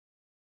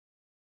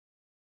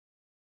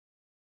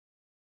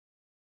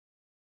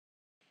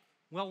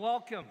Well,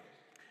 welcome.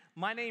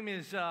 My name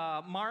is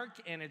Mark,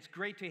 and it's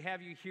great to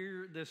have you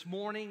here this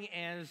morning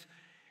as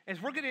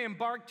we're going to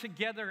embark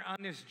together on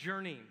this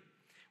journey.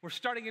 We're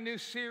starting a new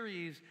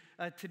series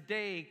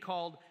today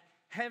called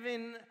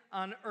Heaven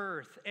on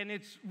Earth, and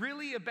it's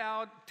really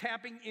about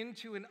tapping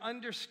into an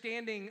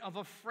understanding of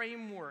a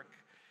framework.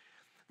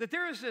 That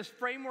there is this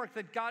framework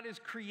that God has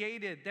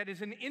created that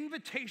is an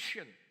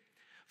invitation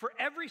for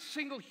every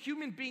single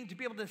human being to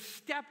be able to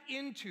step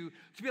into,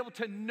 to be able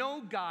to know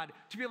God,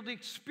 to be able to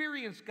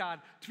experience God,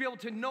 to be able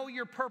to know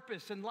your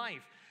purpose in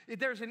life.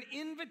 There's an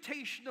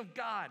invitation of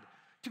God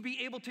to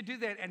be able to do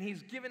that, and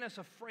He's given us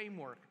a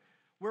framework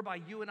whereby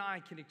you and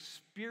I can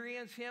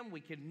experience Him, we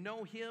can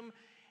know Him,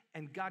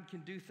 and God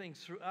can do things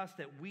through us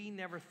that we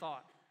never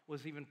thought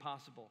was even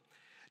possible.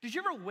 Did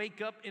you ever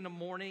wake up in the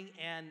morning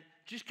and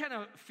just kind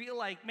of feel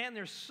like, man,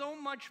 there's so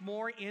much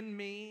more in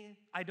me,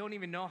 I don't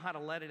even know how to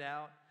let it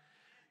out?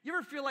 You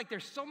ever feel like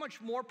there's so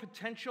much more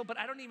potential, but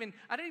I don't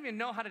even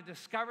know how to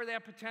discover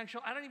that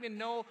potential? I don't even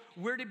know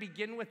where to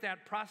begin with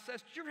that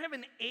process. Do you ever have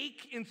an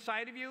ache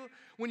inside of you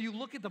when you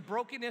look at the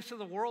brokenness of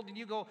the world and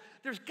you go,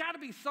 there's got to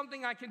be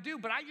something I can do,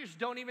 but I just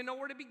don't even know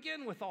where to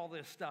begin with all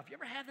this stuff? You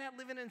ever had that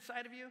living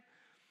inside of you?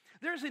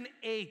 There's an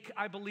ache,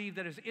 I believe,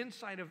 that is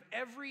inside of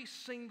every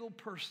single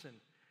person.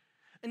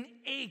 An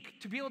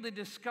ache to be able to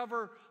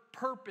discover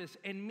purpose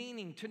and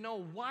meaning, to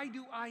know, why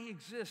do I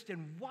exist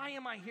and why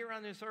am I here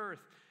on this earth?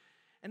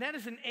 And that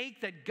is an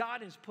ache that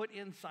God has put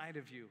inside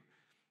of you.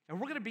 And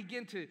we're going to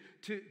begin to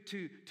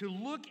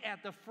look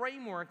at the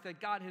framework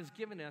that God has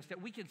given us that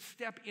we can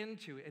step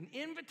into, an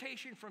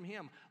invitation from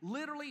Him,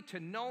 literally to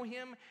know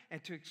Him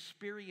and to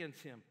experience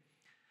Him.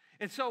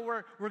 And so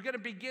we're going to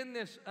begin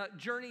this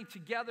journey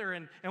together.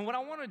 And what I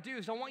want to do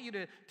is I want you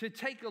to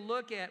take a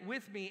look at,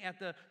 with me, at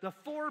the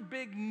four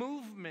big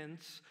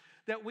movements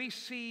that we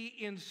see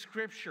in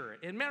Scripture.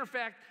 And matter of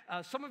fact,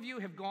 some of you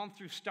have gone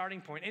through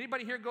Starting Point.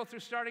 Anybody here go through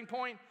Starting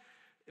Point?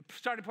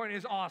 Starting Point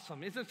is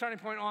awesome. Isn't Starting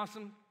Point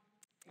awesome?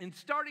 In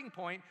Starting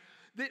Point,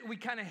 we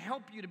kind of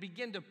help you to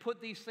begin to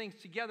put these things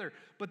together,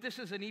 but this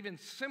is an even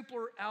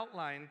simpler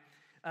outline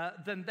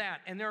than that.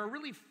 And there are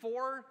really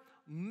four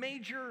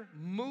major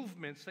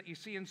movements that you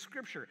see in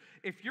Scripture.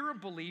 If you're a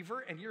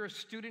believer and you're a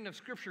student of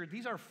Scripture,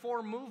 these are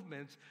four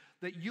movements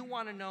that you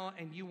want to know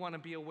and you want to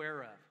be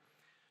aware of.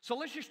 So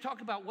let's just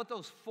talk about what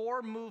those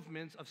four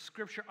movements of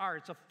Scripture are.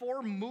 It's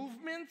four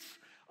movements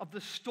of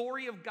the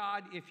story of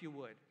God, if you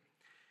would.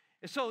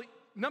 So,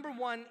 number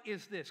one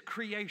is this,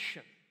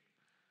 creation.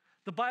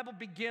 The Bible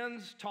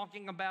begins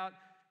talking about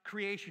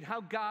creation, how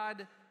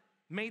God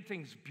made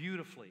things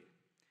beautifully,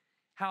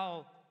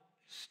 how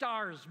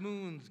stars,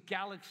 moons,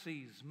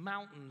 galaxies,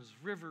 mountains,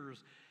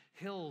 rivers,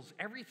 hills,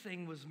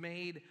 everything was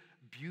made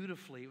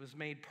beautifully. It was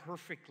made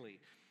perfectly.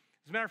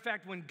 As a matter of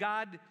fact, when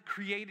God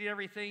created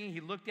everything,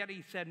 He looked at it,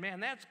 He said, man,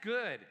 that's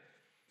good.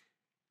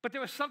 But there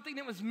was something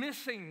that was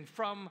missing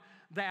from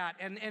that,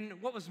 and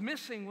what was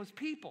missing was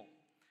people.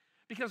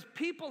 Because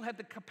people had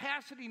the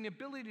capacity and the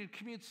ability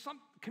to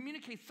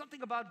communicate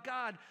something about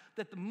God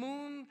that the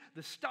moon,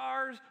 the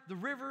stars, the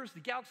rivers, the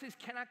galaxies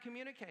cannot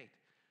communicate.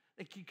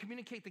 They can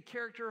communicate the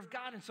character of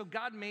God. And so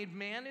God made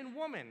man and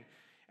woman.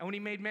 And when He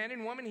made man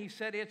and woman, He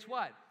said it's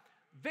what?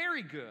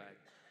 Very good.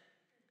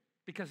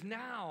 Because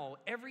now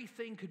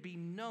everything could be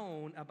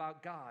known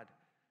about God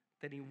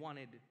that He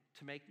wanted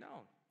to make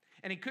known.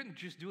 And He couldn't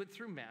just do it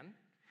through men,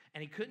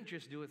 and He couldn't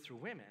just do it through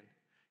women.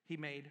 He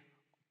made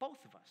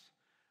both of us,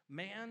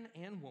 man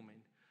and woman,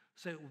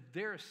 so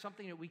there is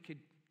something that we could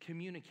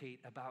communicate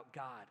about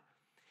God.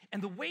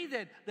 And the way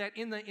that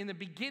in the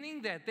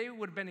beginning that they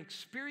would have been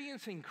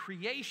experiencing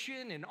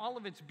creation and all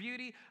of its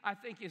beauty, I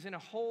think is in a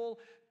whole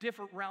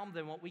different realm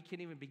than what we can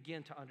even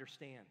begin to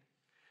understand.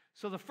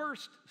 So the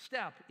first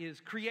step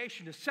is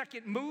creation. The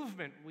second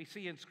movement we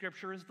see in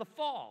Scripture is the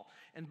fall.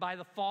 And by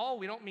the fall,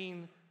 we don't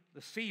mean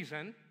the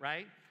season,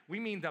 right? We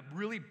mean the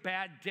really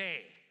bad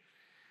day.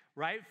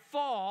 Right?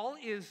 Fall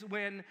is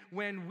when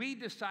we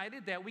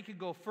decided that we could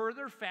go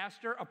further,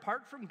 faster,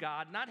 apart from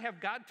God, not have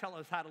God tell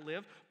us how to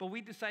live, but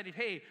we decided,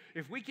 hey,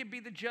 if we can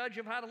be the judge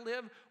of how to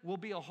live, we'll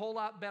be a whole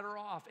lot better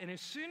off. And as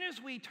soon as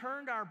we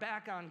turned our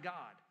back on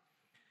God,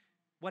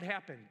 what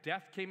happened?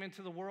 Death came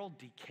into the world,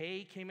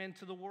 decay came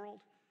into the world,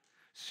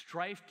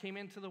 strife came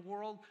into the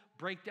world,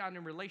 breakdown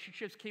in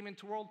relationships came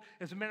into the world.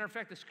 As a matter of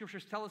fact, the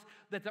Scriptures tell us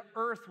that the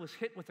earth was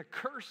hit with a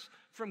curse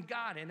from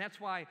God, and that's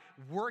why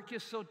work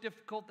is so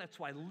difficult. That's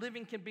why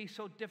living can be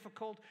so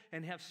difficult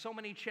and have so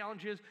many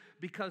challenges,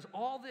 because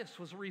all this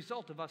was a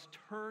result of us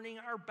turning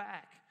our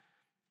back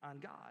on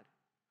God.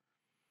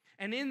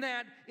 And in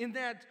that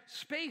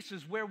space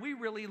is where we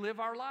really live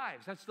our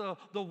lives. That's the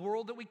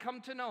world that we come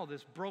to know,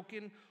 this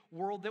broken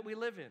world that we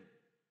live in.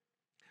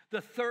 The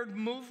third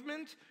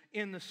movement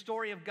in the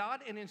story of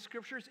God and in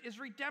Scriptures is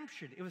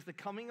redemption. It was the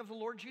coming of the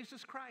Lord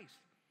Jesus Christ.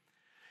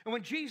 And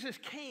when Jesus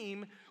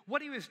came,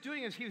 what He was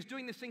doing is He was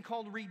doing this thing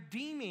called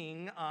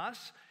redeeming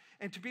us.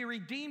 And to be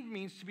redeemed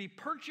means to be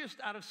purchased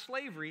out of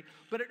slavery,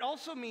 but it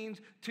also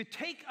means to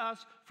take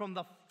us from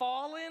the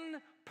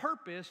fallen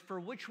purpose for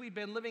which we've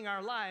been living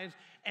our lives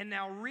and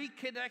now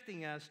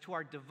reconnecting us to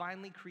our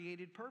divinely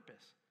created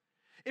purpose.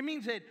 It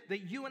means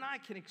that you and I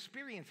can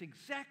experience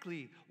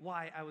exactly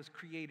why I was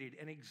created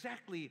and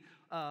exactly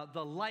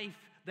the life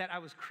that I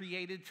was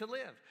created to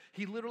live.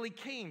 He literally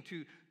came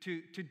to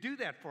do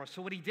that for us.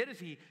 So what he did is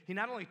he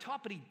not only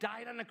taught, but he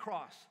died on the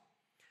cross,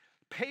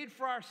 paid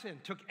for our sin,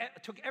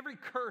 took every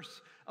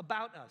curse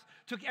about us,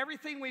 took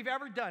everything we've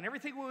ever done,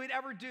 everything we would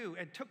ever do,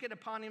 and took it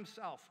upon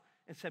himself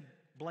and said,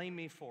 blame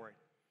me for it.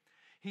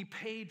 He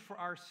paid for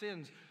our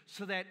sins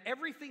so that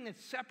everything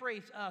that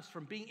separates us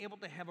from being able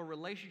to have a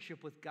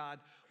relationship with God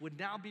would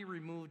now be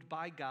removed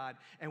by God,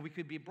 and we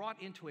could be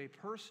brought into a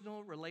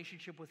personal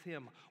relationship with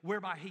him,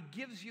 whereby he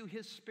gives you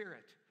his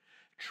Spirit,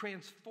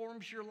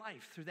 transforms your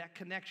life through that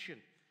connection.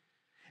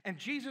 And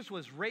Jesus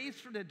was raised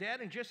from the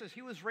dead, and just as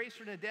he was raised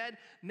from the dead,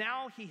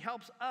 now he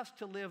helps us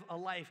to live a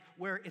life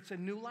where it's a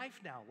new life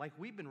now, like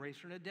we've been raised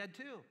from the dead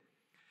too.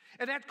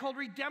 And that's called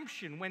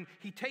redemption, when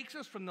he takes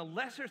us from the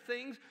lesser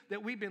things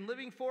that we've been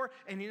living for,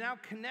 and he now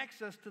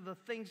connects us to the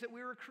things that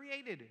we were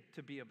created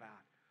to be about.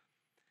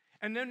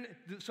 And then,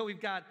 so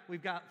we've got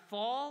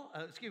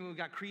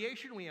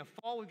creation, we have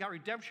fall, we've got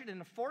redemption, and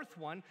the fourth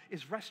one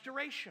is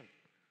restoration.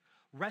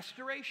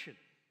 Restoration.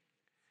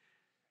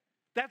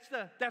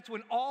 That's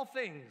when all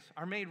things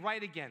are made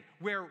right again,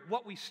 where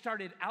what we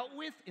started out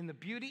with in the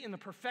beauty and the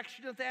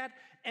perfection of that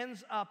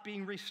ends up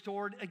being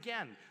restored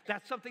again.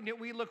 That's something that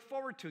we look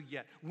forward to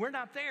yet. We're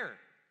not there.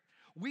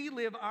 We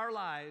live our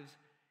lives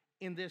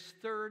in this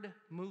third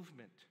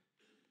movement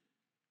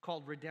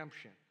called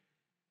redemption.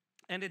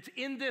 And it's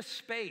in this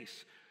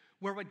space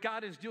where what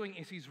God is doing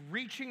is he's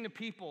reaching the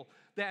people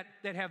that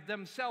have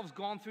themselves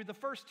gone through the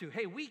first two.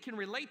 Hey, we can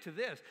relate to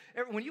this.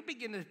 When you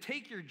begin to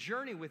take your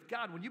journey with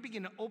God, when you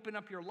begin to open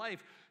up your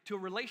life to a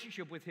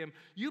relationship with him,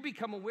 you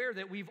become aware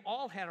that we've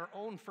all had our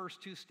own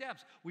first two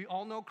steps. We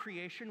all know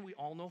creation. We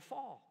all know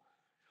fall.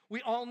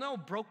 We all know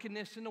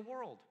brokenness in the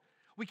world.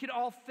 We can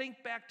all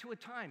think back to a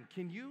time.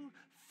 Can you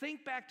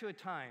think back to a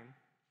time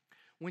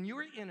when you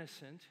were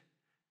innocent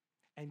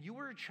and you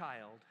were a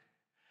child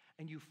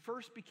and you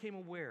first became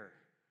aware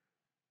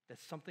that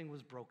something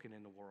was broken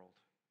in the world?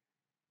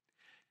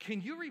 Can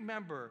you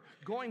remember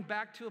going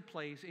back to a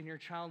place in your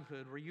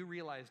childhood where you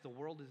realized the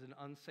world is an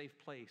unsafe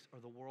place or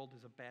the world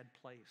is a bad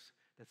place,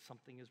 that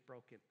something is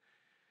broken?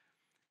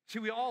 See,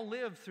 we all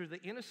live through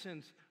the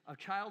innocence of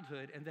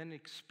childhood and then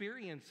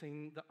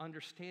experiencing the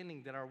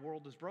understanding that our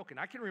world is broken.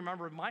 I can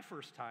remember my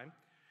first time.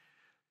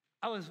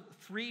 I was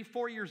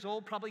 3-4 years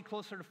old, probably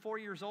closer to 4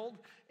 years old,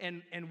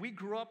 and we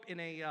grew up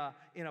in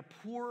a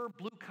poor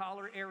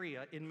blue-collar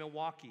area in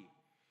Milwaukee.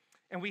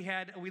 And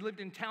we lived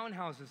in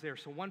townhouses there.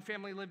 So one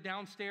family lived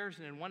downstairs,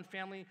 and then one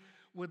family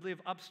would live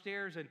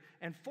upstairs.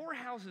 And 4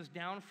 houses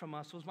down from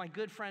us was my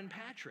good friend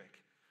Patrick.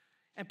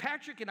 And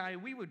Patrick and I,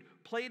 we would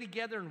play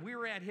together, and we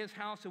were at his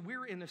house, and we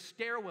were in the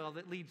stairwell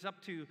that leads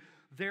up to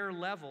their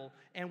level,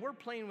 and we're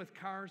playing with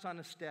cars on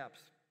the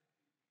steps.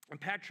 And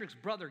Patrick's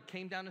brother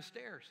came down the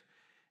stairs,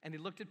 and he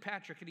looked at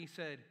Patrick, and he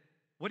said,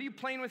 "What are you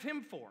playing with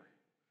him for?"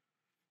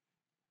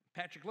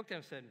 Patrick looked at him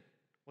and said,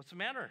 "What's the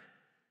matter?"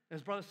 And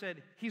his brother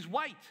said, "He's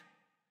white.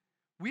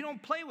 We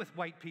don't play with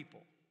white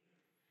people."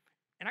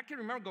 And I can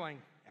remember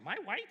going, "Am I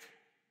white?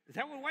 Is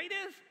that what white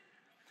is?"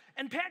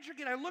 And Patrick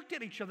and I looked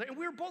at each other, and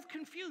we were both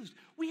confused.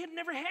 We had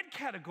never had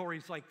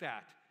categories like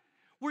that,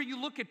 where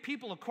you look at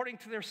people according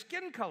to their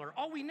skin color.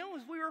 All we know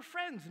is we were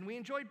friends, and we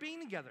enjoyed being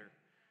together.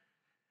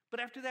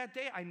 But after that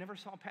day, I never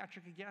saw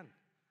Patrick again,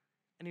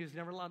 and he was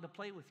never allowed to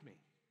play with me.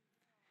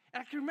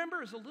 And I can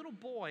remember as a little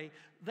boy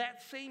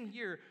that same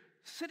year,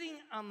 sitting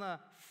on the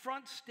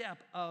front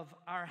step of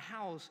our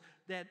house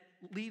that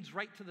leads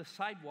right to the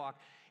sidewalk,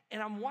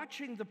 and I'm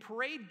watching the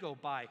parade go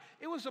by.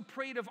 It was a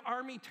parade of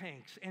army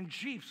tanks and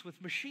jeeps with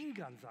machine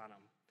guns on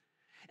them.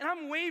 And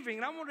I'm waving,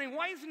 and I'm wondering,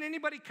 why isn't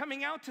anybody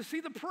coming out to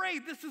see the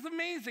parade? This is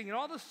amazing. And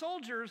all the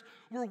soldiers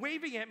were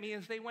waving at me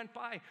as they went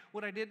by.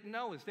 What I didn't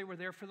know is they were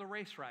there for the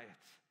race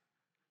riots.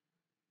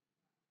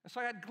 And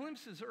so I had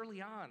glimpses early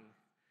on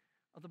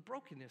of the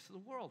brokenness of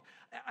the world.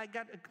 I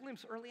got a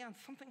glimpse early on,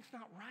 something's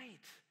not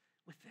right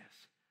with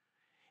this.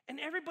 And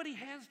everybody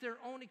has their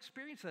own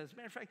experience. As a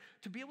matter of fact,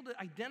 to be able to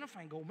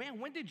identify and go, man,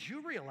 when did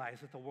you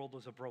realize that the world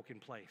was a broken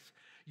place?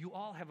 You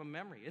all have a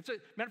memory. Matter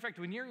of fact,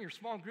 when you're in your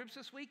small groups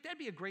this week, that'd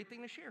be a great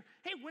thing to share.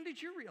 Hey, when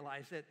did you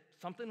realize that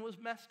something was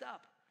messed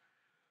up?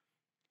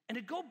 And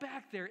to go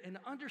back there and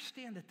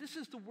understand that this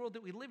is the world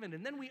that we live in.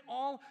 And then we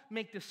all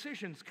make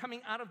decisions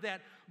coming out of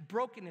that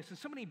brokenness. And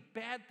so many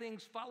bad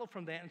things follow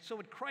from that. And so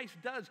what Christ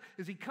does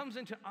is he comes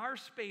into our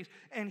space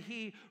and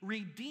he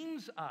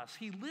redeems us.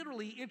 He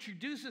literally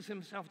introduces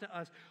himself to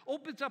us,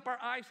 opens up our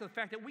eyes to the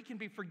fact that we can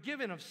be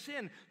forgiven of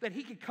sin, that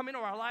he can come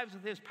into our lives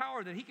with his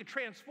power, that he can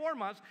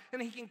transform us,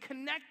 and he can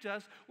connect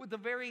us with the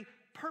very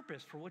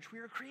purpose for which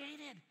we were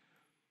created.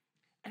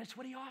 And it's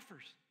what he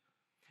offers.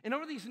 And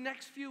over these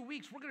next few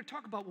weeks, we're going to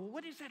talk about, well,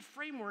 what is that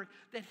framework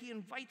that he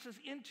invites us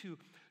into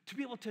to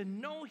be able to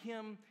know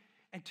him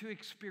and to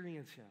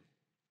experience him.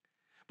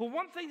 But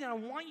one thing that I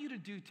want you to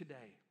do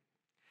today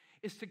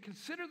is to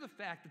consider the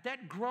fact that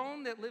that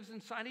groan that lives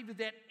inside of you,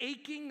 that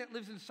aching that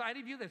lives inside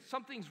of you, that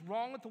something's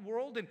wrong with the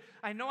world, and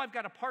I know I've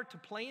got a part to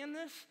play in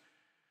this,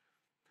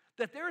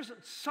 that there's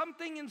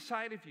something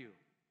inside of you,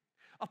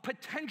 a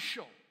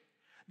potential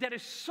that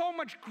is so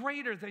much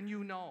greater than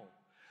you know.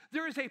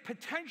 There is a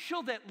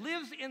potential that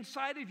lives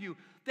inside of you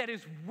that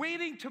is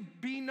waiting to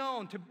be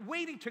known,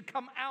 waiting to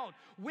come out,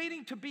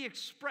 waiting to be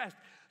expressed,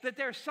 that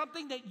there's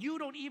something that you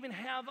don't even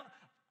have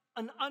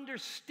an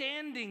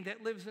understanding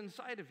that lives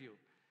inside of you.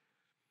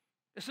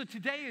 So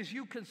today, as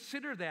you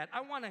consider that,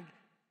 I want to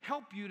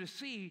help you to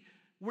see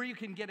where you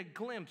can get a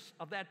glimpse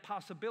of that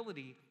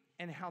possibility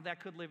and how that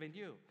could live in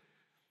you.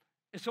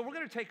 And so we're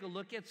going to take a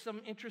look at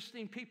some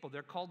interesting people.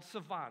 They're called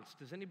savants.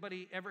 Has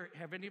anybody ever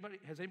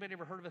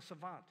heard of a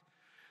savant?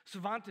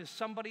 Savant is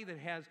somebody that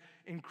has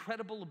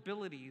incredible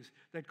abilities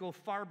that go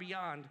far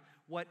beyond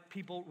what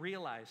people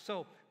realize.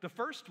 So the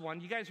first one,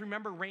 you guys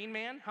remember Rain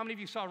Man? How many of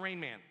you saw Rain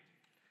Man?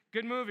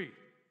 Good movie.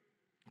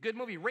 Good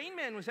movie. Rain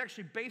Man was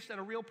actually based on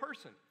a real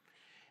person.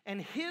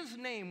 And his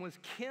name was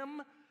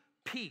Kim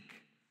Peek.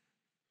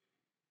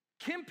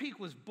 Kim Peek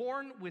was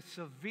born with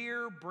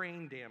severe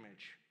brain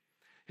damage.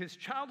 His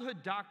childhood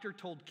doctor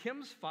told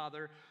Kim's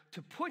father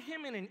to put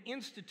him in an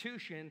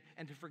institution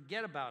and to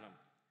forget about him.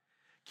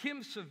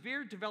 Kim's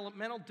severe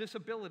developmental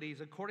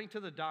disabilities, according to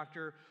the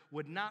doctor,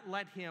 would not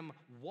let him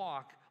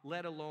walk,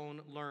 let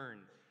alone learn.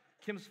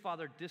 Kim's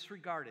father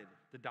disregarded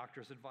the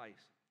doctor's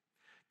advice.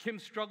 Kim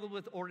struggled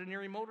with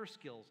ordinary motor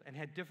skills and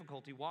had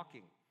difficulty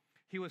walking.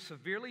 He was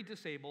severely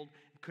disabled,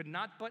 could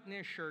not button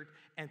his shirt,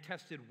 and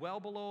tested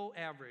well below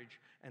average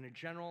in a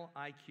general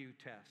IQ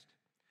test.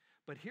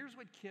 But here's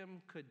what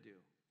Kim could do.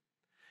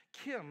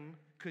 Kim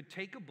could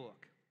take a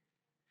book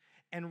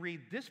and read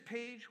this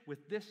page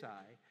with this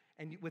eye,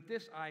 and with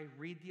this eye,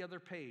 read the other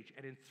page,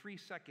 and in 3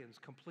 seconds,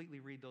 completely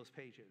read those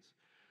pages.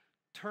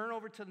 Turn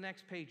over to the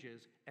next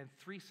pages, and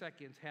 3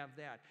 seconds have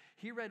that.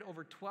 He read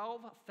over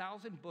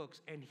 12,000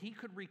 books, and he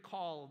could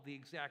recall the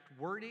exact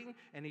wording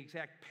and the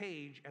exact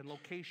page and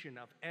location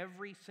of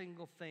every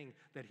single thing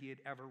that he had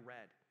ever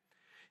read.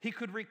 He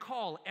could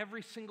recall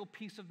every single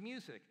piece of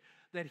music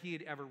that he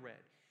had ever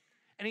read.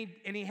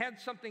 And he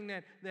had something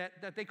that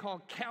they call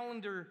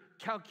calendar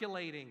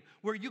calculating,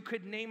 where you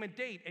could name a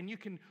date, and you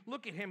can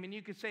look at him, and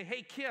you could say,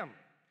 hey, Kim,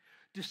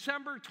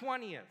 December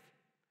 20th.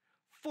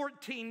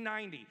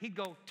 1490. He'd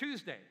go,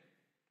 Tuesday.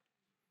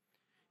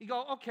 He'd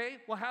go, okay,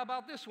 well, how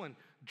about this one?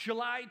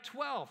 July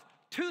 12th,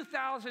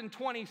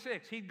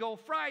 2026. He'd go,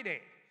 Friday.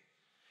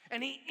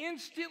 And he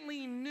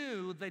instantly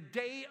knew the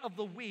day of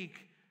the week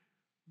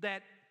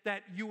that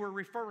you were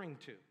referring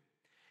to.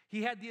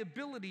 He had the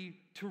ability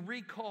to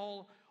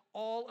recall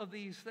all of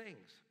these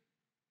things.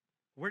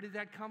 Where did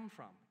that come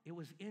from? It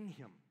was in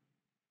him.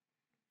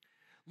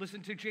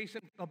 Listen to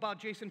Jason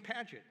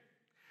Paget.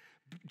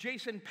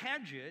 Jason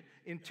Paget,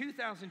 in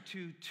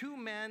 2002, 2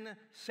 men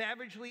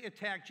savagely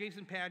attacked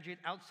Jason Paget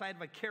outside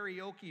of a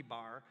karaoke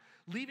bar,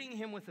 leaving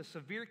him with a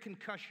severe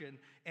concussion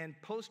and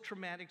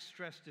post-traumatic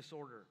stress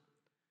disorder.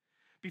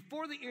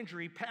 Before the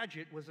injury,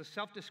 Paget was a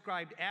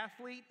self-described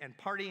athlete and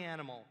party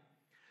animal.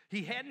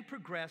 He hadn't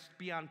progressed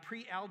beyond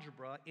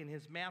pre-algebra in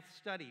his math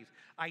studies.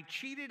 I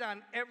cheated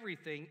on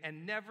everything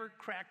and never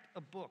cracked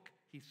a book,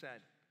 he said.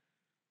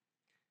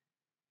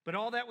 But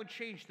all that would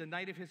change the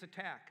night of his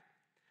attack.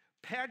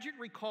 Paget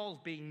recalls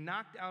being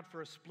knocked out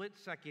for a split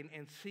second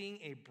and seeing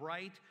a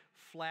bright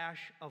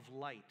flash of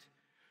light.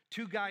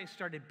 2 guys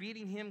started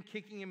beating him,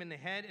 kicking him in the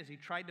head as he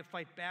tried to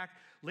fight back.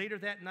 Later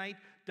that night,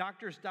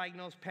 doctors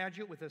diagnosed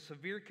Paget with a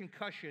severe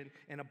concussion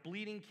and a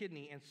bleeding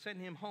kidney and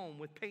sent him home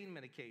with pain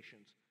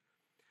medications.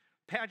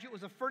 Paget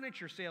was a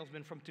furniture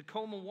salesman from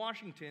Tacoma,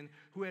 Washington,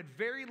 who had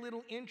very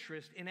little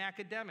interest in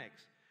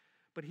academics.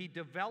 But he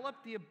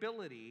developed the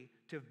ability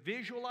to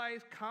visualize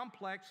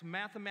complex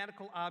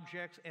mathematical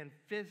objects and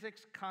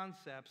physics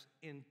concepts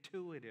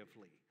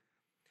intuitively.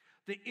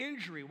 The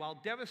injury,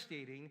 while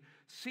devastating,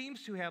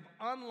 seems to have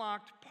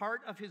unlocked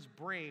part of his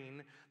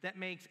brain that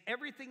makes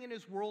everything in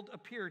his world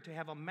appear to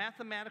have a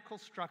mathematical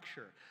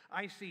structure.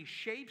 I see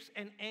shapes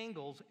and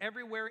angles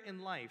everywhere in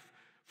life,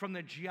 from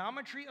the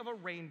geometry of a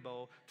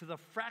rainbow to the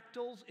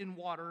fractals in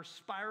water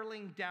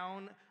spiraling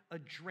down a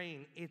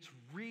drain. It's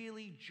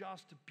really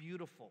just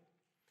beautiful.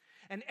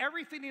 And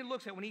everything he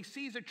looks at, when he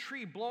sees a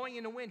tree blowing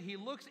in the wind, he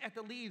looks at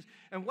the leaves,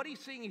 and what he's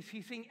seeing is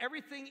he's seeing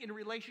everything in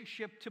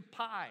relationship to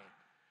pi.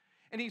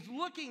 And he's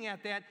looking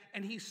at that,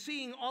 and he's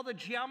seeing all the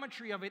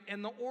geometry of it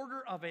and the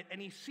order of it,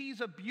 and he sees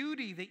a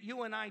beauty that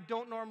you and I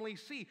don't normally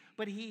see.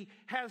 But he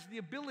has the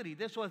ability,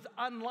 this was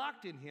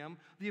unlocked in him,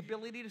 the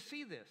ability to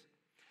see this.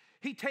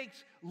 He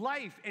takes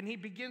life and he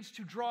begins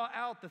to draw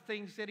out the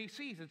things that he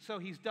sees. And so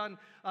he's done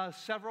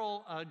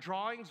several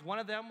drawings. One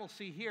of them we'll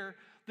see here.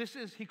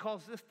 He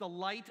calls this the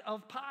light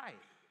of pi.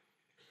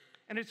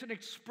 And it's an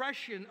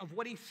expression of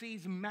what he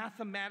sees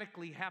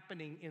mathematically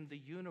happening in the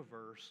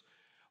universe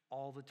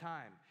all the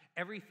time.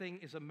 Everything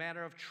is a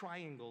matter of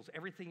triangles.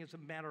 Everything is a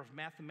matter of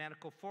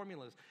mathematical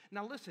formulas.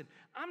 Now listen,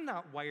 I'm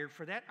not wired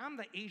for that. I'm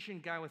the Asian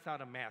guy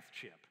without a math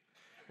chip,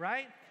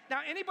 right? Now,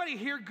 anybody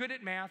here good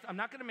at math? I'm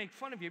not going to make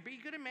fun of you, but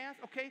you good at math?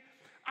 Okay.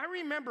 I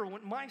remember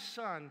when my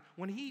son,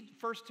 when he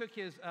first took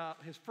his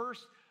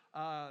first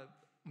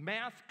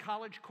math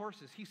college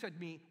courses, he said to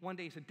me one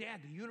day, he said,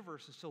 "Dad, the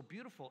universe is so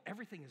beautiful.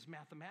 Everything is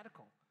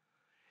mathematical.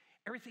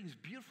 Everything is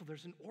beautiful.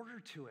 There's an order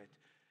to it."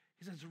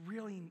 He says,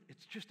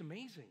 it's just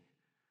amazing.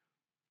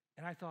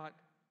 And I thought,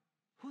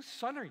 whose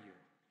son are you?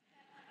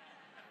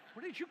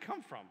 Where did you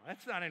come from?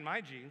 That's not in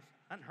my genes.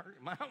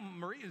 Not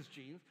Maria's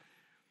genes.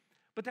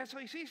 But that's how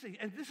he sees things.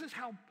 And this is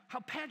how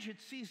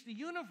Paget sees the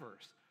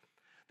universe.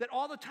 That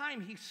all the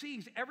time he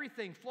sees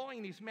everything flowing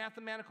in these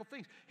mathematical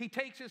things. He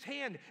takes his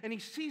hand and he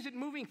sees it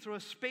moving through a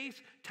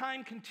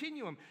space-time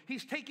continuum.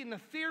 He's taking the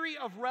theory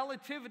of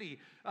relativity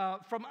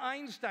from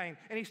Einstein,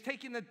 and he's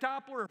taking the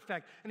Doppler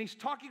effect, and he's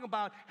talking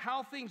about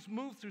how things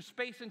move through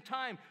space and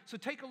time. So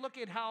take a look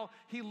at how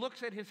he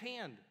looks at his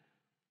hand.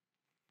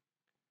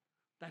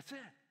 That's it.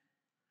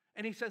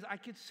 And he says, I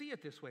could see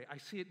it this way. I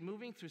see it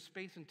moving through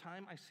space and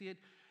time. I see it,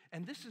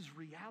 and this is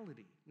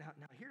reality. Now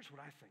here's what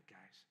I think,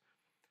 guys.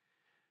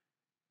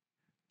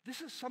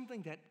 This is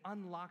something that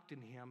unlocked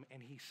in him,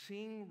 and he's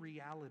seeing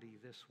reality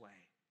this way.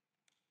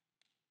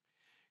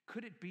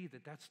 Could it be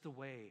that that's the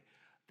way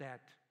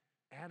that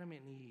Adam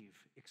and Eve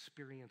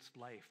experienced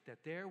life?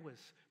 That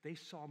they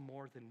saw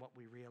more than what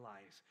we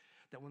realize.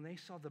 That when they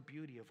saw the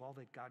beauty of all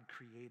that God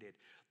created,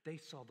 they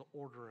saw the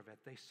order of it.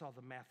 They saw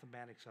the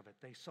mathematics of it.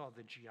 They saw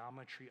the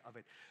geometry of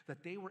it.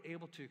 That they were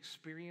able to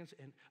experience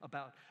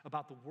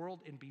about the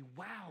world and be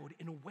wowed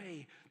in a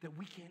way that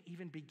we can't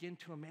even begin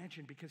to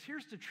imagine. Because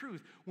here's the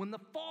truth. When the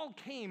fall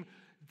came,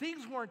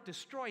 things weren't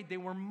destroyed. They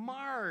were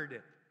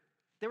marred.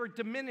 They were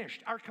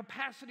diminished. Our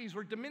capacities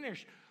were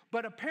diminished.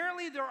 But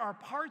apparently there are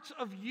parts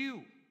of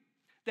you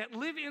that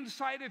live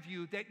inside of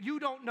you that you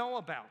don't know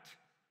about.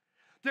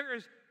 There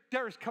is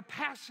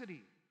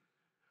capacity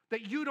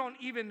that you don't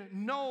even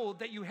know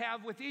that you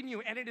have within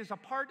you, and it is a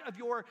part of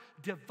your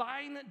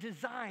divine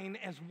design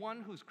as one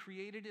who's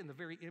created in the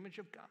very image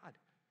of God.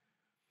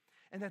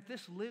 And that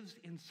this lives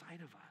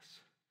inside of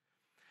us.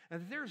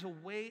 And that there's a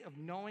way of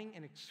knowing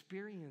and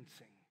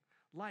experiencing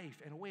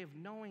life and a way of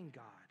knowing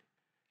God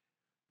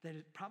that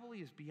it probably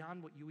is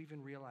beyond what you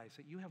even realize,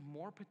 that you have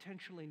more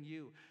potential in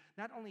you,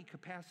 not only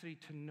capacity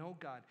to know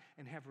God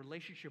and have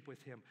relationship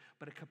with Him,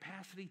 but a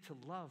capacity to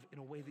love in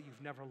a way that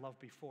you've never loved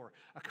before,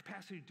 a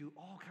capacity to do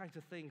all kinds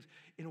of things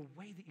in a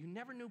way that you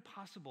never knew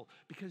possible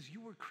because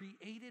you were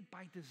created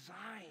by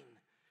design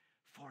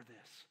for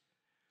this.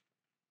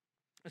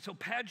 And so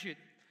Paget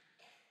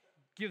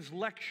gives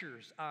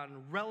lectures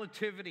on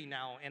relativity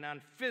now and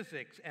on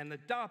physics and the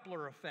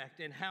Doppler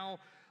effect and how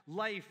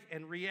life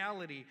and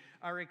reality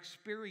are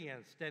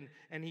experienced, and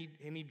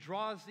he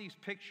draws these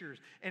pictures,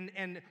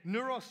 and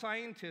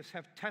neuroscientists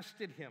have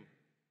tested him.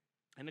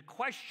 And the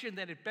question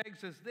that it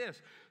begs is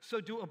this: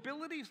 so do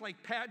abilities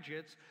like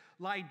Paget's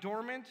lie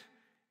dormant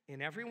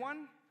in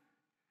everyone,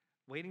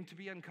 waiting to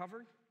be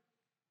uncovered?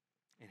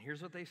 And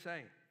here's what they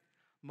say: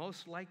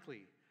 most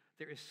likely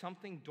there is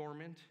something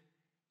dormant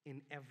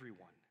in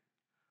everyone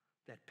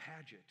that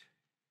Paget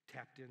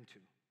tapped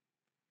into.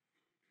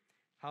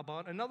 How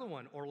about another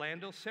one,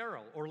 Orlando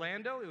Serrell?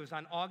 Orlando, it was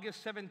on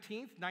August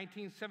 17th,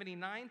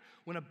 1979,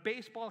 when a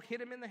baseball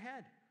hit him in the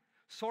head.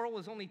 Serrell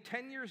was only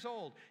 10 years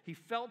old. He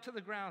fell to the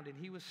ground and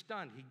he was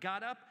stunned. He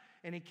got up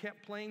and he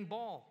kept playing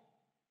ball.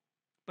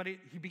 But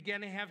he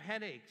began to have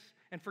headaches.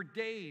 And for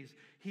days,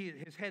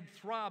 his head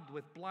throbbed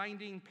with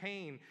blinding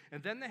pain.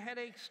 And then the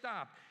headache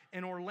stopped.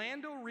 And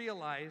Orlando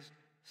realized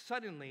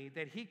suddenly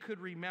that he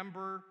could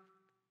remember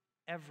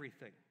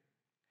everything.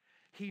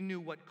 He knew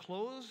what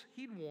clothes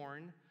he'd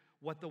worn,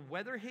 what the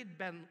weather had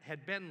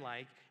been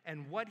like,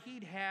 and what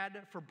he'd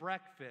had for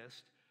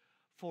breakfast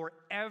for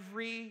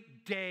every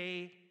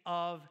day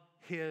of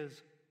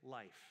his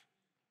life.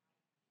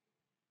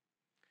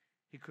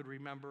 He could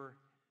remember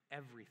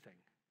everything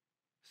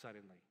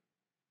suddenly.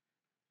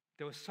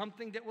 There was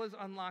something that was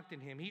unlocked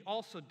in him. He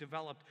also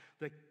developed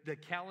the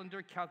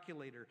calendar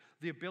calculator,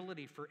 the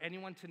ability for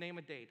anyone to name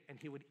a date, and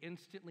he would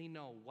instantly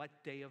know what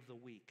day of the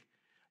week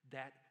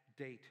that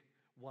date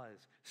was.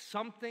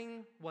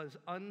 Something was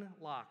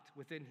unlocked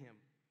within him.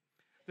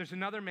 There's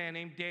another man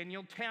named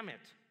Daniel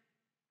Tammet.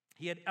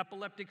 He had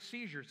epileptic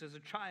seizures as a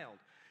child.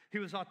 He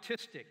was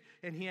autistic,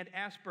 and he had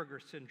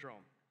Asperger's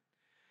syndrome.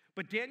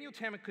 But Daniel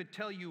Tammet could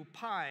tell you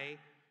pi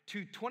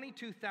to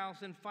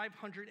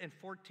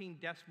 22,514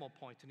 decimal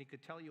points, and he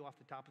could tell you off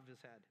the top of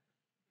his head.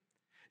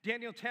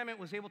 Daniel Tammet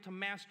was able to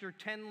master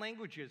 10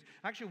 languages.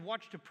 I actually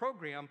watched a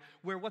program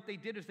where what they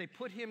did is they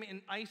put him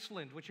in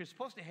Iceland, which is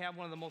supposed to have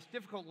one of the most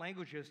difficult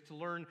languages to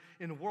learn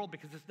in the world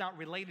because it's not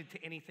related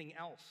to anything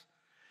else.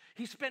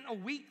 He spent a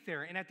week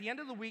there, and at the end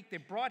of the week, they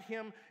brought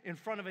him in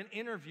front of an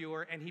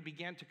interviewer, and he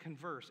began to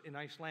converse in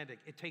Icelandic.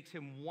 It takes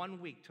him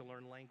 1 week to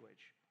learn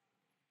language.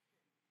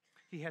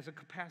 He has a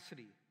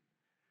capacity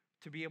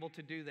to be able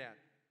to do that.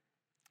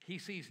 He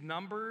sees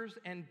numbers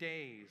and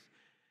days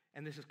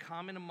and this is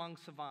common among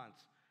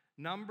savants,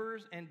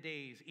 numbers and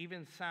days,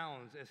 even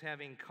sounds, as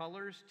having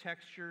colors,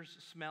 textures,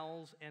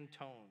 smells, and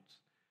tones.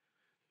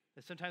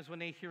 And sometimes when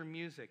they hear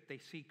music, they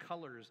see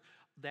colors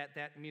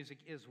that music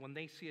is. When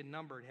they see a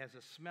number, it has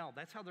a smell.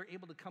 That's how they're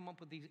able to come up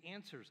with these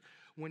answers.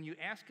 When you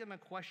ask them a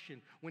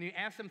question, when you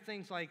ask them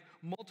things like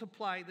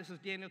multiply, this is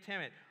Daniel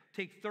Tammet,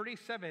 take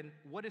 37,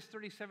 what is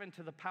 37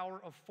 to the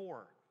power of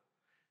 4?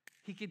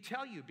 He can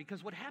tell you,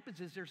 because what happens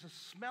is there's a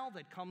smell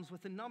that comes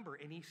with a number,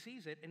 and he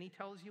sees it, and he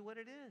tells you what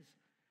it is.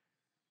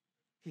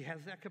 He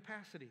has that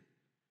capacity.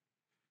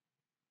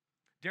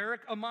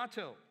 Derek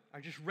Amato, I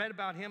just read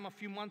about him a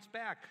few months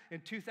back. In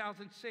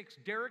 2006,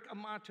 Derek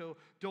Amato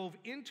dove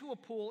into a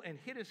pool and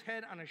hit his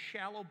head on a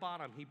shallow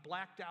bottom. He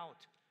blacked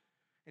out,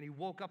 and he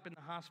woke up in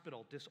the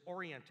hospital,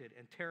 disoriented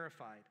and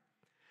terrified.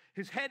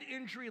 His head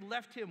injury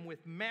left him with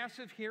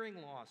massive hearing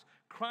loss,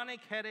 chronic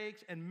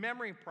headaches, and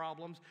memory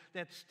problems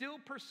that still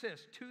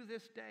persist to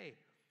this day.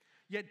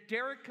 Yet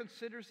Derek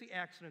considers the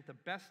accident the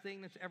best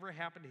thing that's ever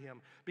happened to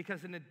him,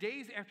 because in the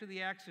days after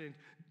the accident,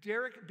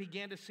 Derek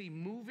began to see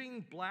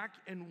moving black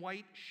and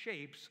white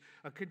shapes,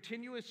 a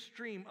continuous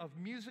stream of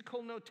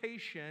musical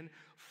notation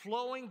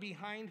flowing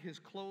behind his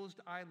closed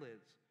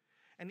eyelids.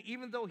 And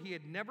even though he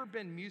had never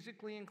been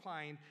musically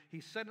inclined,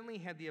 he suddenly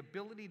had the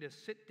ability to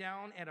sit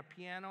down at a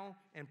piano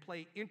and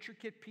play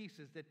intricate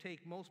pieces that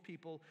take most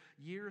people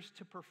years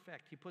to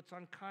perfect. He puts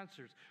on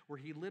concerts where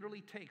he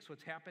literally takes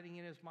what's happening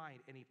in his mind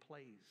and he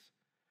plays.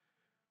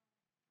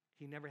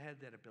 He never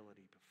had that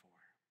ability before.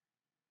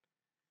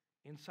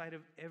 Inside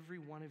of every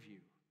one of you,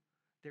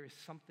 there is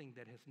something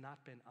that has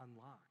not been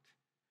unlocked.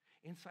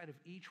 Inside of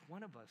each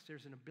one of us,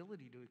 there's an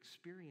ability to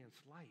experience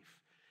life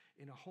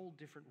in a whole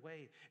different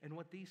way. And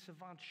what these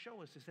savants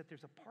show us is that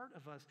there's a part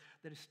of us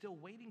that is still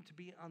waiting to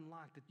be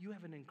unlocked, that you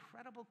have an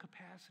incredible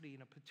capacity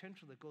and a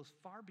potential that goes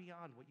far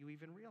beyond what you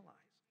even realize.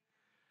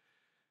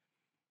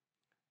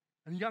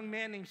 A young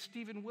man named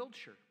Stephen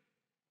Wiltshire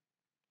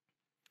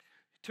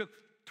took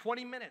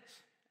 20 minutes,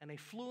 and they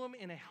flew him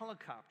in a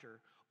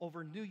helicopter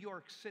over New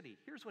York City.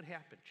 Here's what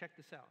happened. Check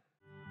this out.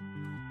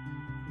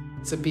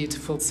 It's a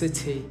beautiful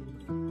city.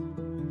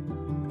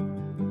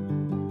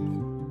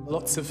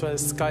 Lots of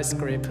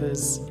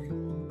skyscrapers.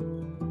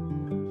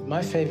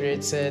 My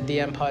favorite's the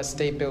Empire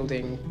State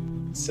Building.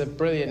 It's a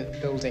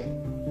brilliant building.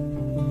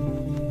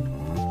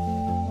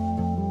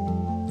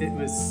 It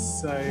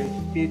was so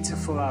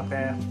beautiful out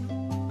there.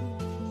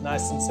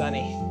 Nice and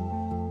sunny.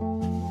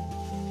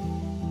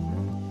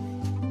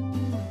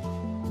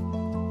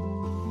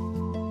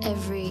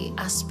 Every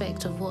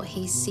aspect of what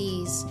he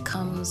sees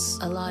comes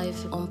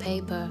alive on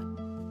paper.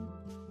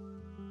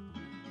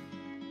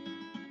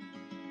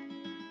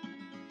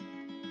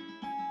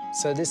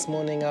 So this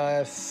morning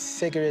I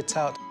figured it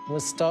out. We'll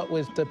start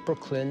with the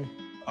Brooklyn,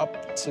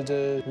 up to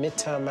the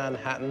Midtown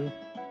Manhattan,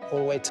 all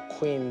the way to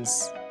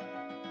Queens.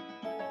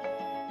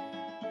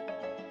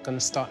 Gonna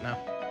start now.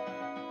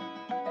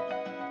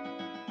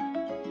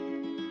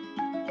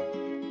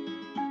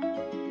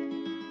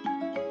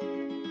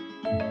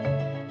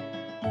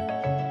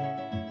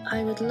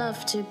 I would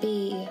love to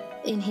be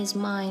in his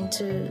mind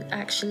to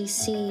actually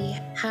see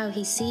how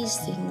he sees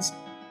things.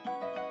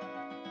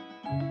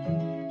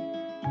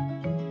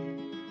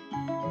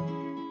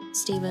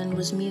 Stephen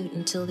was mute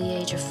until the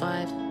age of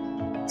 5,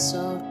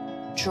 so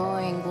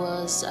drawing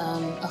was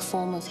a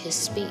form of his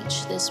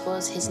speech. This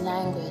was his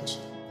language.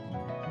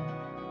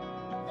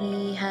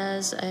 He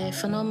has a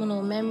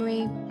phenomenal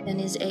memory and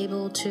is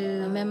able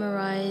to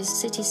memorize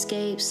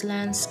cityscapes,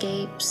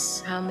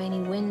 landscapes, how many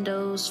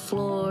windows,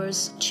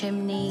 floors,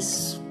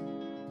 chimneys.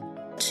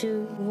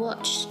 To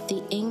watch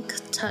the ink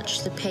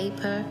touch the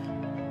paper,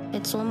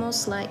 it's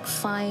almost like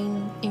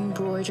fine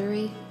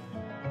embroidery.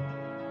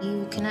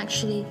 You can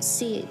actually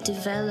see it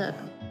develop.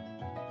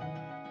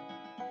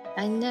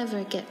 I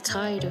never get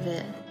tired of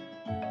it.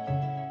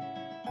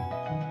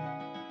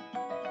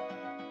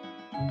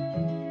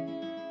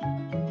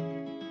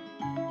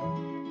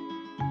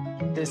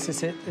 This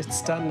is it,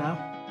 it's done now.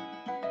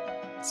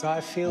 So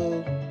I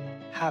feel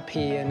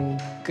happy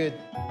and good.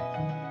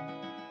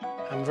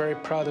 I'm very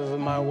proud of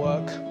my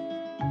work.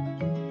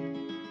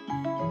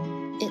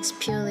 It's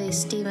purely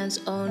Stephen's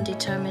own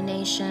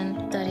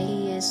determination that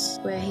he is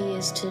where he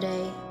is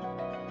today.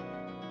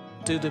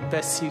 Do the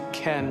best you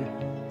can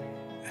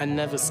and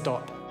never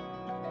stop.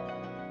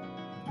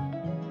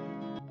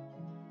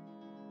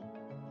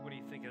 What do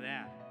you think of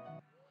that?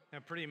 Isn't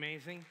that pretty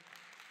amazing?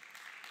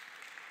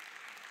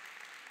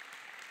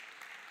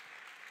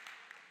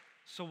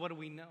 So what do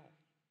we know?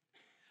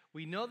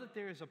 We know that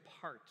there is a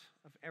part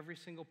of every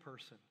single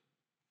person,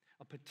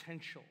 a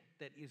potential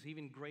that is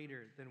even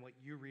greater than what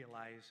you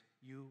realize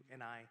you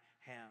and I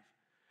have.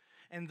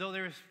 And though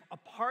there's a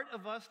part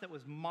of us that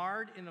was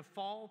marred in the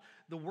fall,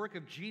 the work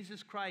of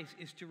Jesus Christ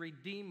is to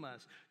redeem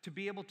us, to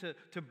be able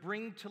to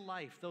bring to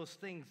life those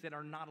things that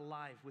are not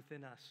alive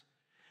within us.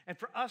 And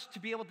for us to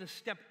be able to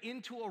step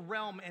into a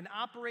realm and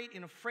operate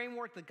in a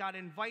framework that God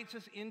invites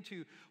us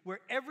into, where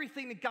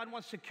everything that God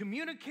wants to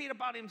communicate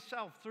about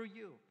himself through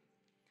you,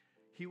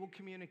 he will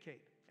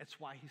communicate. That's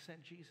why he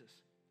sent Jesus.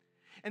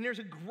 And there's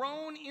a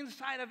groan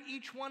inside of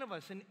each one of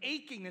us, an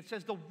aching that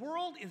says the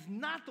world is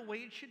not the way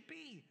it should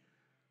be.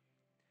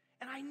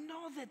 And I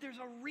know that there's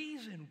a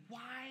reason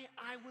why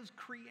I was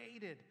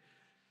created.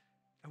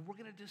 And we're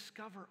going to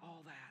discover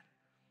all that.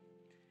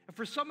 And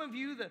for some of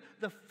you,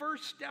 the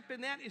first step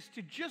in that is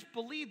to just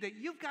believe that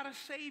you've got a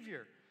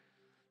Savior.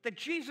 That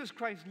Jesus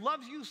Christ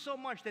loves you so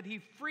much that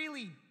he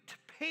freely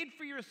paid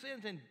for your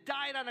sins and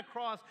died on a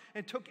cross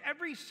and took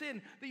every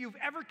sin that you've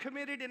ever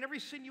committed and every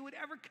sin you would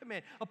ever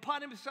commit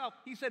upon himself.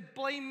 He said,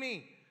 blame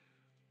me.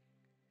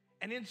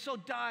 And in so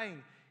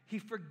dying, he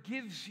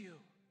forgives you.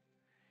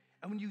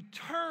 And when you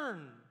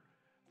turn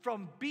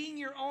from being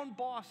your own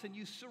boss and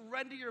you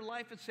surrender your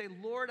life and say,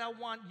 Lord, I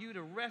want you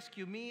to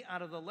rescue me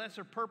out of the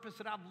lesser purpose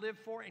that I've lived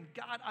for. And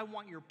God, I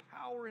want your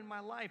power in my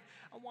life.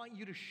 I want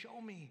you to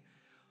show me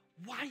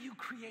why you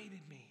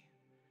created me.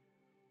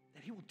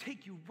 That he will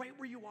take you right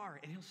where you are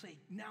and he'll say,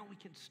 now we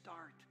can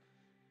start.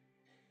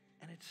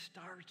 And it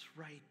starts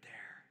right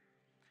there.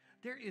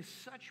 There is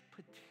such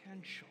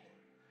potential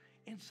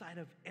inside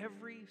of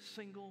every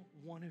single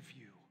one of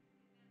you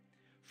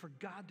for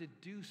God to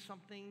do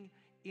something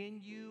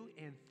in you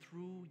and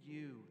through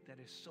you that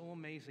is so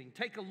amazing.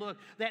 Take a look.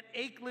 That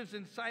ache lives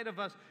inside of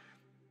us.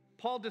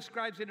 Paul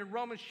describes it in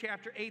Romans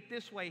chapter 8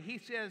 this way. He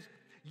says,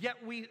 yet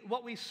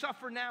what we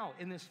suffer now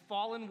in this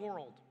fallen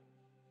world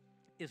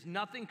is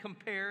nothing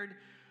compared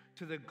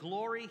to the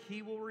glory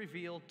he will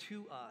reveal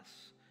to us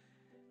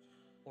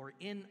or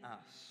in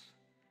us.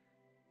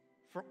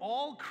 For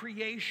all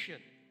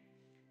creation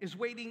is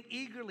waiting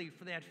eagerly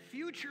for that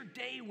future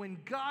day when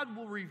God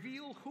will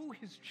reveal who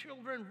his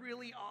children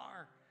really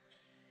are.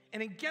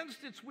 And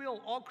against its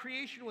will, all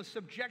creation was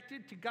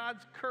subjected to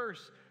God's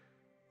curse.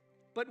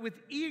 But with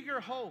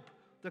eager hope,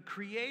 the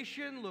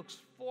creation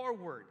looks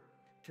forward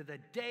to the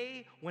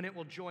day when it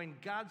will join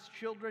God's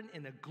children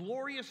in a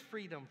glorious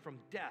freedom from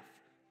death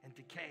and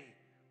decay,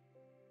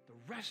 the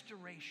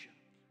restoration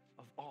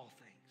of all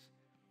things.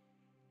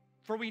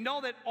 For we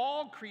know that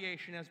all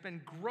creation has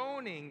been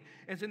groaning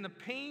as in the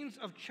pains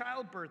of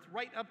childbirth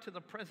right up to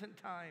the present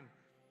time.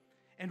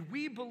 And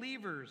we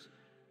believers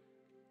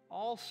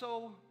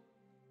also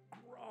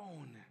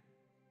groan,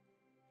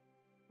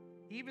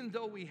 even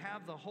though we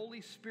have the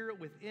Holy Spirit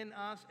within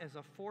us as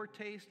a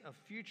foretaste of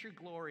future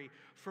glory,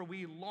 for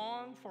we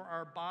long for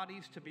our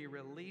bodies to be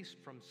released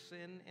from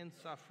sin and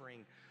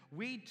suffering.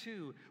 We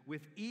too,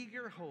 with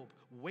eager hope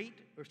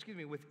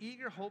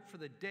for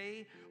the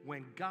day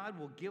when God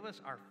will give us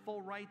our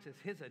full rights as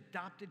his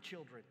adopted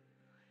children,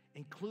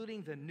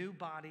 including the new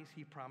bodies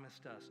he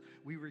promised us.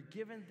 We were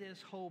given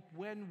this hope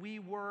when we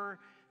were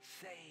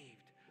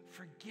saved,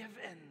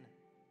 forgiven,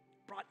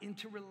 brought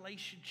into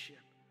relationship.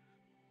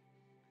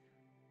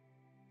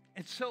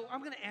 And so I'm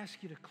going to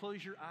ask you to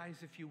close your eyes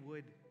if you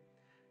would.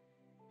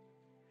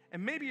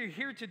 And maybe you're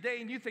here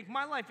today and you think,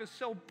 my life is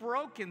so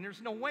broken,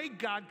 there's no way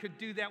God could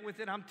do that with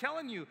it. I'm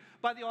telling you,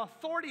 by the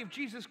authority of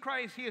Jesus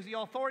Christ, he has the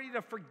authority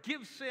to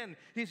forgive sin.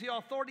 He's the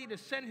authority to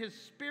send his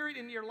Spirit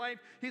into your life.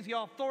 He's the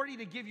authority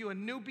to give you a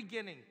new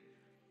beginning.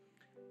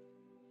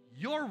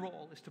 Your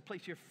role is to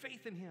place your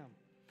faith in him,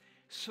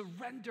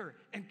 surrender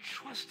and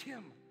trust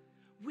him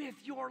with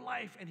your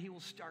life, and he will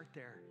start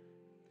there.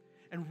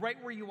 And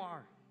right where you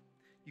are,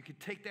 you can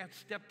take that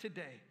step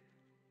today.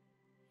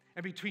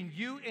 And between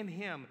you and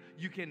him,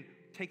 you can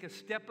take a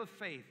step of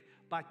faith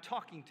by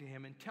talking to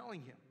him and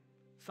telling him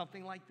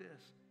something like this.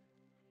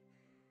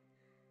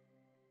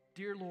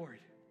 Dear Lord,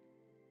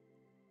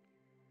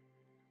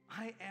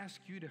 I ask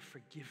you to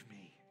forgive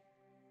me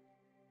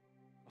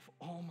of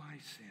all my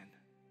sin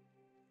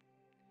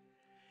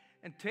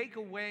and take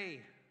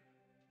away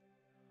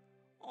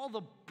all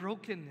the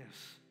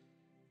brokenness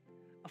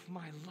of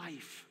my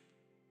life.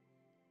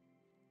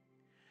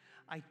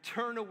 I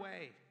turn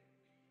away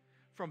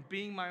from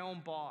being my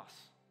own boss,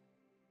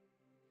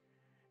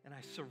 and I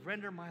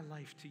surrender my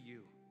life to you,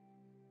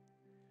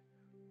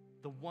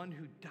 the one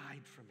who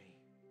died for me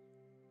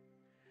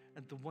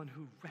and the one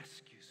who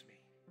rescues me.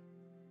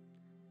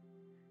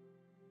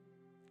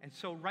 And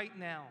so right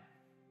now,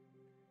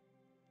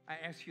 I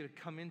ask you to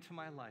come into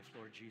my life,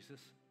 Lord Jesus.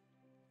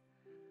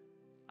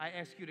 I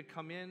ask you to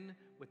come in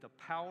with the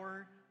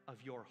power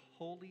of your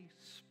Holy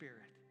Spirit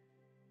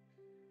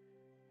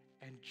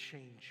and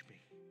change me.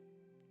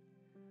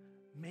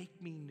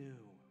 Make me new.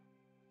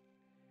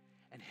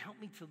 And help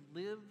me to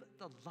live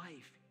the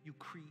life you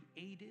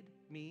created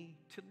me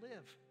to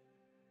live.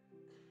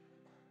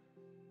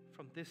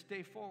 From this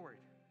day forward,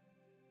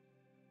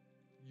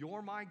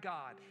 you're my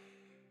God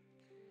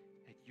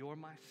and you're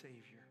my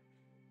Savior.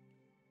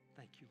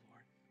 Thank you,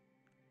 Lord.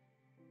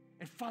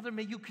 And Father,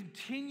 may you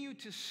continue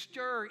to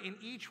stir in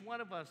each one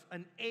of us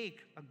an ache,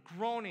 a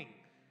groaning,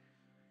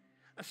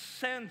 a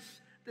sense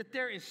that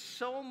there is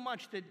so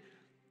much that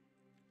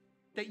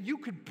you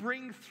could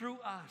bring through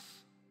us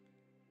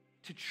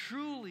to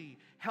truly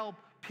help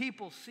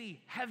people see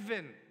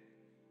heaven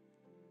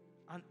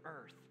on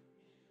earth.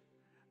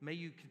 May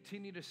you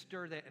continue to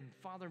stir that. And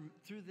Father,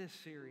 through this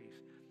series,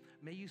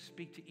 may you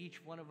speak to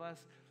each one of us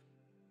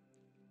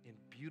in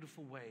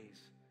beautiful ways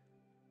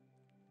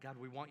God,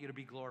 we want you to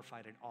be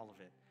glorified in all of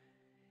it.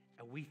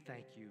 And we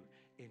thank you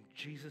in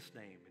Jesus'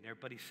 name. And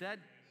everybody said,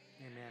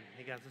 amen.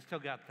 Hey, guys, let's tell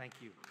God thank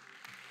you.